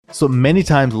So many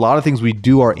times, a lot of things we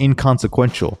do are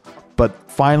inconsequential,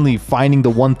 but finally finding the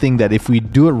one thing that if we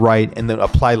do it right and then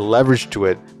apply leverage to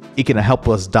it, it can help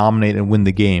us dominate and win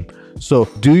the game. So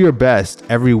do your best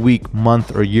every week,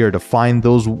 month, or year to find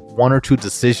those one or two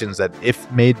decisions that,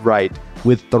 if made right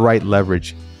with the right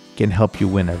leverage, can help you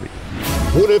win everything.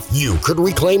 What if you could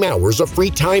reclaim hours of free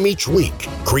time each week,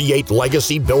 create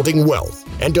legacy building wealth,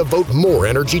 and devote more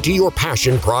energy to your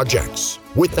passion projects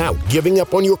without giving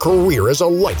up on your career as a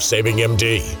life-saving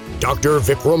MD? Dr.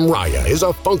 Vikram Raya is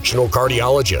a functional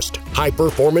cardiologist,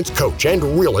 high-performance coach, and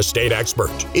real estate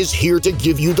expert. Is here to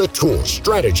give you the tools,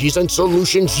 strategies, and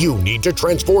solutions you need to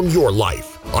transform your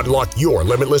life, unlock your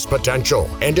limitless potential,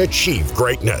 and achieve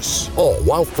greatness, all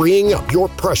while freeing up your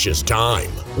precious time.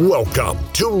 Welcome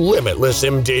to Limitless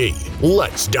MD.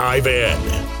 Let's dive in.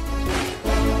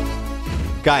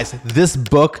 Guys, this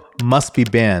book must be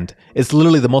banned. It's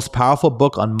literally the most powerful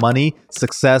book on money,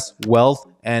 success, wealth,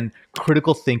 and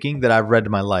critical thinking that I've read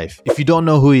in my life. If you don't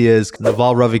know who he is,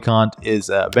 Naval Ravikant is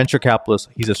a venture capitalist.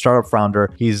 He's a startup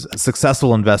founder. He's a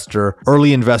successful investor,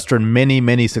 early investor in many,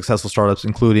 many successful startups,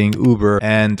 including Uber,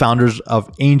 and founders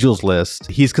of Angels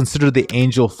List. He's considered the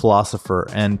angel philosopher,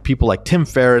 and people like Tim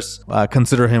Ferriss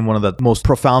consider him one of the most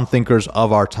profound thinkers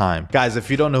of our time. Guys, if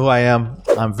you don't know who I am,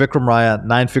 I'm Vikram Raya,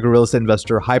 9-figure real estate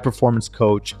investor, high-performance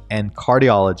coach, and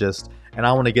cardiologist. And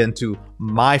I want to get into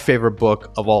my favorite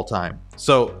book of all time.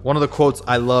 So one of the quotes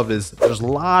I love is, there's a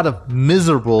lot of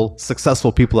miserable,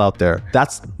 successful people out there.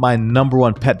 That's my number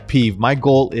one pet peeve. My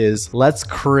goal is, let's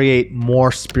create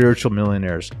more spiritual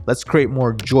millionaires. Let's create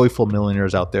more joyful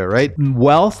millionaires out there, right?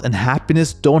 Wealth and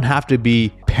happiness don't have to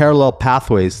be parallel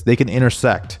pathways. They can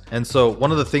intersect. And so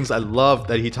one of the things I love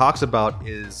that he talks about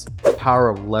is the power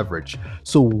of leverage.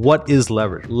 So what is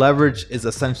leverage? Leverage is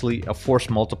essentially a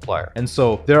force multiplier. And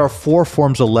so there are 4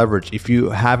 forms of leverage if you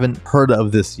haven't heard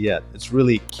of this yet. It's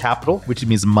really capital, which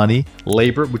means money,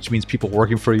 labor, which means people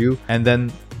working for you, and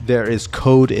then there is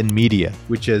code and media,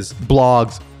 which is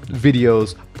blogs,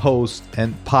 videos, posts,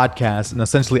 and podcasts, and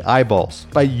essentially eyeballs.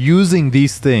 By using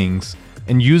these things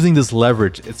and using this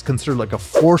leverage, it's considered like a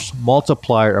force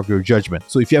multiplier of your judgment.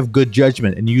 So if you have good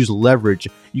judgment and you use leverage,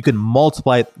 you can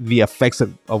multiply the effects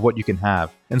of what you can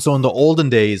have. And so in the olden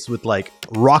days with like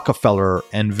Rockefeller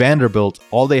and Vanderbilt,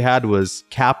 all they had was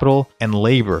capital and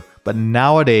labor. But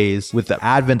nowadays, with the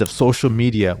advent of social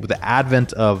media, with the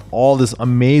advent of all this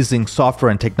amazing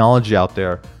software and technology out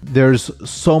there, there's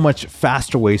so much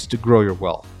faster ways to grow your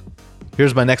wealth.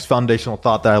 Here's my next foundational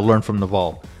thought that I learned from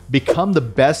Naval. Become the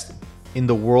best in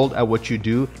the world at what you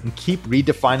do and keep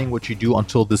redefining what you do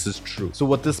until this is true. So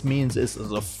what this means is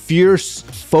a fierce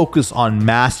focus on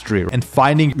mastery and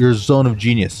finding your zone of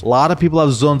genius. A lot of people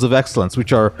have zones of excellence,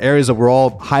 which are areas that we're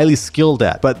all highly skilled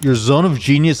at, but your zone of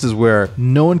genius is where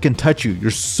no one can touch you.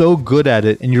 You're so good at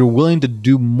it and you're willing to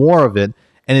do more of it,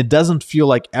 and it doesn't feel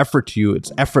like effort to you.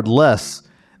 It's effortless,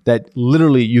 that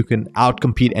literally you can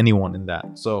outcompete anyone in that.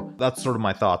 So that's sort of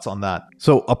my thoughts on that.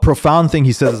 So a profound thing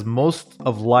he says is, most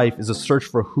of life is a search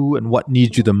for who and what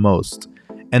needs you the most.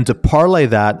 And to parlay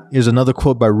that, here's another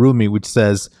quote by Rumi, which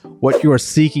says, what you are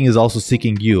seeking is also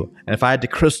seeking you. And if I had to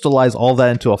crystallize all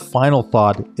that into a final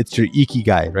thought, it's your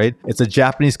ikigai, right? It's a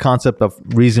Japanese concept of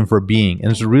reason for being.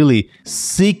 And it's really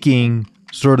seeking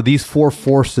sort of these 4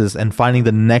 forces and finding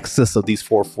the nexus of these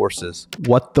 4 forces.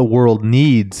 What the world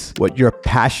needs, what you're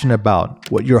passionate about,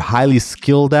 what you're highly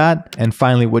skilled at, and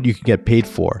finally what you can get paid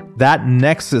for. That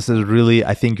nexus is really,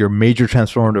 I think, your major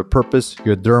transformative purpose,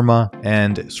 your dharma,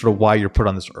 and sort of why you're put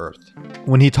on this earth.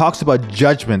 When he talks about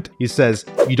judgment, he says,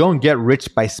 you don't get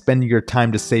rich by spending your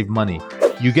time to save money.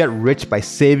 You get rich by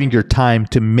saving your time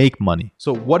to make money.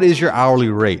 So what is your hourly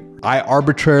rate? I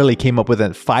arbitrarily came up with a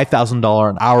 $5,000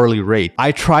 an hourly rate.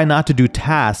 I try not to do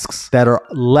tasks that are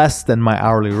less than my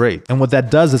hourly rate. And what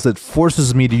that does is it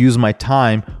forces me to use my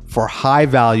time for high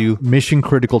value, mission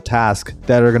critical tasks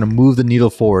that are going to move the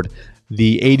needle forward.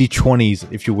 The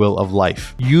 80-20s, if you will, of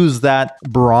life. Use that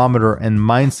barometer and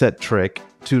mindset trick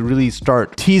to really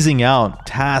start teasing out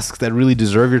tasks that really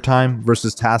deserve your time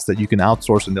versus tasks that you can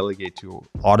outsource and delegate to,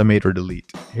 automate or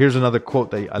delete. Here's another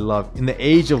quote that I love. In the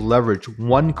age of leverage,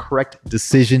 one correct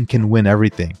decision can win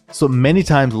everything. So many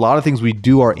times, a lot of things we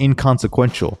do are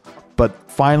inconsequential, but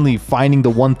finally finding the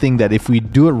one thing that if we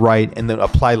do it right and then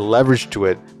apply leverage to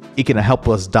it, it can help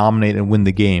us dominate and win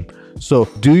the game. So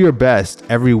do your best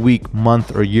every week,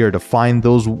 month, or year to find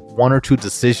those 1 or 2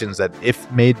 decisions that, if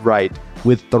made right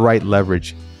with the right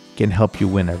leverage, can help you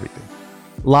win everything.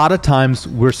 A lot of times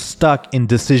we're stuck in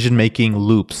decision-making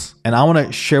loops. And I want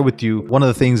to share with you one of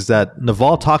the things that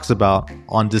Naval talks about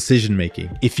on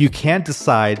decision-making. If you can't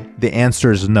decide, the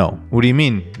answer is no. What do you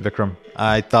mean, Vikram?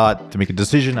 I thought to make a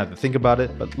decision, I have to think about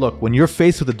it. But look, when you're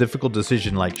faced with a difficult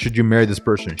decision, like should you marry this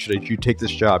person? Should you take this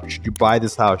job? Should you buy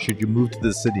this house? Should you move to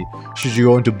this city? Should you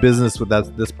go into business with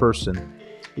this person?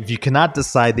 If you cannot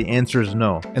decide, the answer is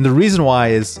no. And the reason why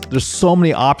is there's so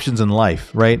many options in life,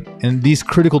 right? And these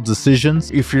critical decisions,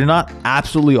 if you're not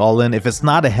absolutely all in, if it's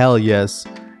not a hell yes,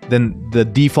 then the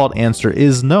default answer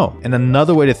is no. And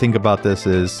another way to think about this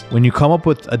is when you come up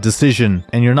with a decision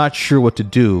and you're not sure what to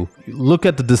do, look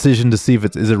at the decision to see if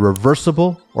is it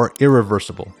reversible or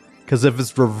irreversible. Because if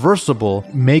it's reversible,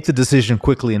 make the decision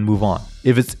quickly and move on.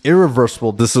 If it's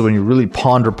irreversible, this is when you really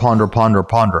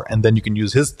ponder. And then you can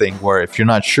use his thing where if you're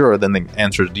not sure, then the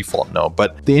answer is default no.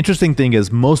 But the interesting thing is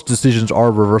most decisions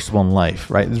are reversible in life,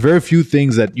 right? There's very few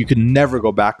things that you can never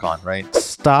go back on, right?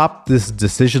 Stop this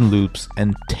decision loops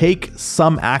and take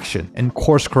some action and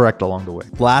course correct along the way.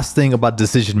 Last thing about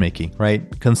decision making, right?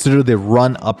 Consider the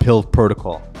run uphill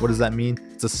protocol. What does that mean?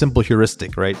 It's a simple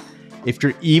heuristic, right? If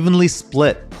you're evenly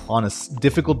split on a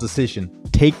difficult decision,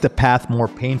 take the path more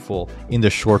painful in the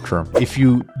short term. If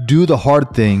you do the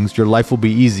hard things, your life will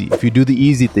be easy. If you do the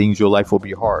easy things, your life will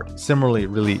be hard. Similarly,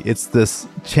 really, it's this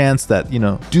chance that,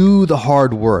 do the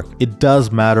hard work. It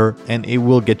does matter and it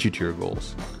will get you to your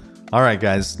goals. All right,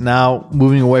 guys, now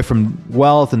moving away from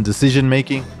wealth and decision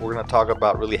making, we're going to talk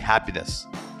about really happiness.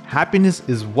 Happiness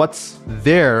is what's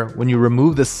there when you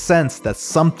remove the sense that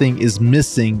something is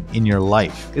missing in your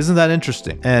life. Isn't that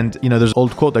interesting? And, there's an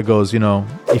old quote that goes,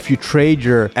 if you trade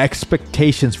your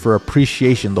expectations for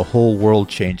appreciation, the whole world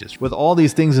changes. With all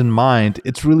these things in mind,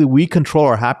 it's really we control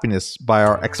our happiness by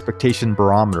our expectation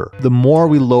barometer. The more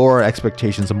we lower our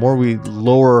expectations, the more we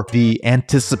lower the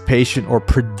anticipation or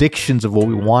predictions of what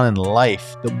we want in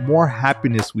life, the more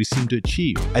happiness we seem to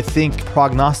achieve. I think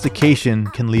prognostication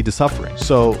can lead to suffering.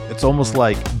 So it's almost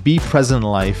like be present in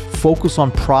life, focus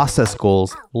on process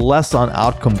goals, less on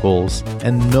outcome goals,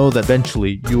 and know that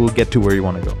eventually you will get to where you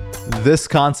want to go. This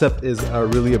concept is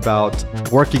really about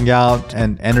working out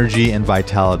and energy and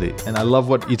vitality. And I love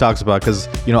what he talks about because,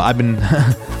 I'm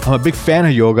a big fan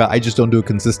of yoga. I just don't do it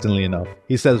consistently enough.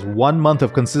 He says 1 month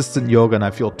of consistent yoga and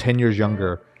I feel 10 years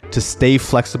younger. To stay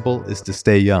flexible is to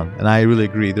stay young. And I really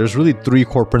agree. There's really 3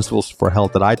 core principles for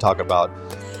health that I talk about.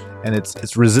 And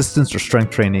it's resistance or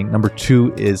strength training. Number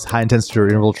 2 is high intensity or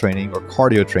interval training or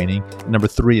cardio training. And number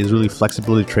 3 is really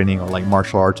flexibility training or like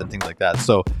martial arts and things like that.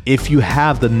 So if you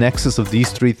have the nexus of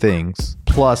these 3 things,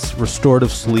 plus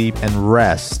restorative sleep and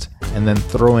rest, and then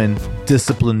throw in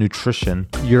disciplined nutrition,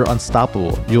 you're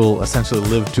unstoppable. You'll essentially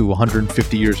live to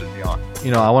 150 years and beyond.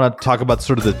 I want to talk about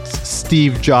sort of the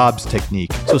Steve Jobs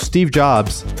technique. So Steve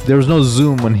Jobs, there was no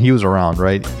Zoom when he was around,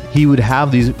 right? He would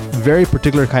have these very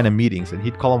particular kind of meetings and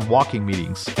he'd call them walking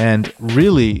meetings. And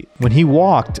really, when he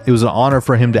walked, it was an honor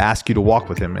for him to ask you to walk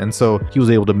with him. And so he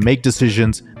was able to make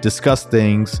decisions, discuss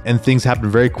things, and things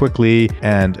happened very quickly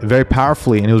and very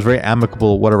powerfully. And it was very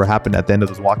amicable, whatever happened at the end of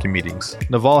those walking meetings.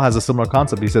 Naval has a similar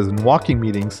concept. He says in walking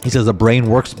meetings, he says the brain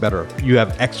works better. You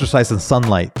have exercise and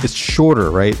sunlight. It's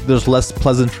shorter, right? There's less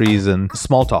pleasantries and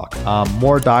small talk,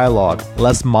 more dialogue,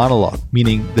 less monologue,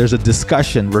 meaning there's a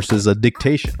discussion versus a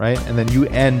dictation, right? And then you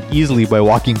end easily by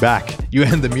walking back. You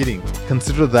end the meeting.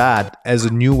 Consider that as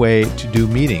a new way to do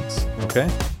meetings, okay?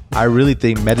 I really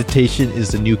think meditation is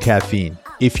the new caffeine.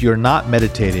 If you're not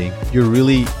meditating, you're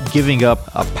really giving up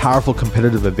a powerful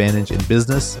competitive advantage in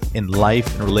business, in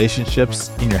life, in relationships,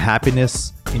 in your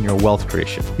happiness, in your wealth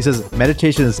creation. He says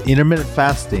meditation is intermittent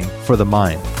fasting for the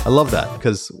mind. I love that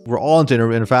because we're all into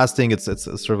intermittent fasting. It's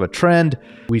sort of a trend.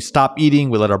 We stop eating,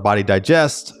 we let our body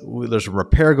digest. There's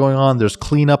repair going on. There's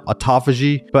cleanup,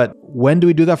 autophagy. But when do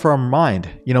we do that for our mind?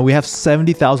 We have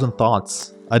 70,000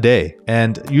 thoughts a day.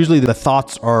 And usually the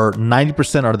thoughts are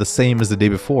 90% are the same as the day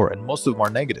before. And most of them are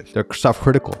negative. They're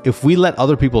self-critical. If we let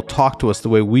other people talk to us the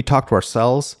way we talk to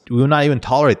ourselves, we will not even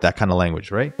tolerate that kind of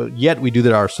language, right? But yet we do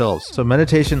that ourselves. So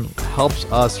meditation helps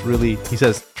us really, he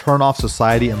says, turn off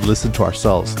society and listen to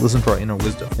ourselves, listen to our inner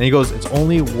wisdom. And he goes, it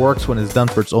only works when it's done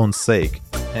for its own sake.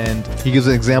 And he gives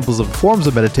examples of forms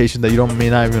of meditation that you may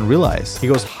not even realize. He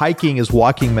goes, hiking is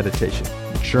walking meditation.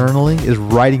 Journaling is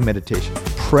writing meditation.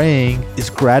 Praying is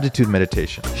gratitude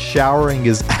meditation. Showering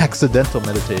is accidental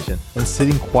meditation. And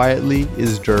sitting quietly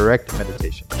is direct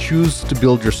meditation. Choose to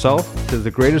build yourself because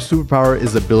the greatest superpower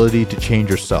is the ability to change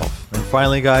yourself. And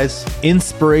finally, guys,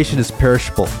 inspiration is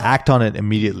perishable. Act on it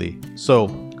immediately. So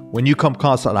when you come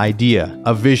across an idea,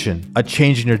 a vision, a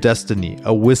change in your destiny,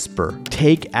 a whisper,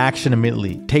 take action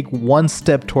immediately. Take one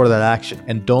step toward that action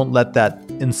and don't let that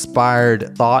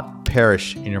inspired thought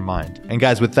perish in your mind. And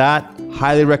guys, with that,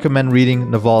 highly recommend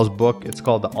reading Naval's book. It's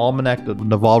called The Almanac of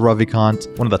Naval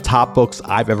Ravikant, one of the top books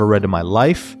I've ever read in my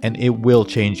life, and it will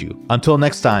change you. Until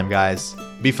next time, guys,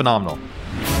 be phenomenal.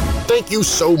 Thank you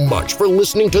so much for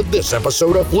listening to this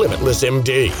episode of Limitless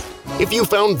MD. If you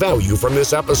found value from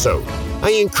this episode,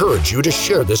 I encourage you to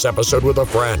share this episode with a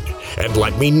friend and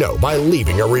let me know by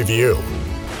leaving a review.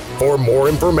 For more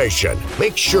information,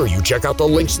 make sure you check out the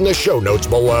links in the show notes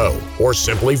below or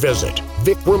simply visit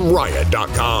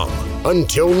vikramraya.com.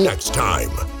 Until next time,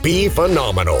 be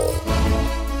phenomenal.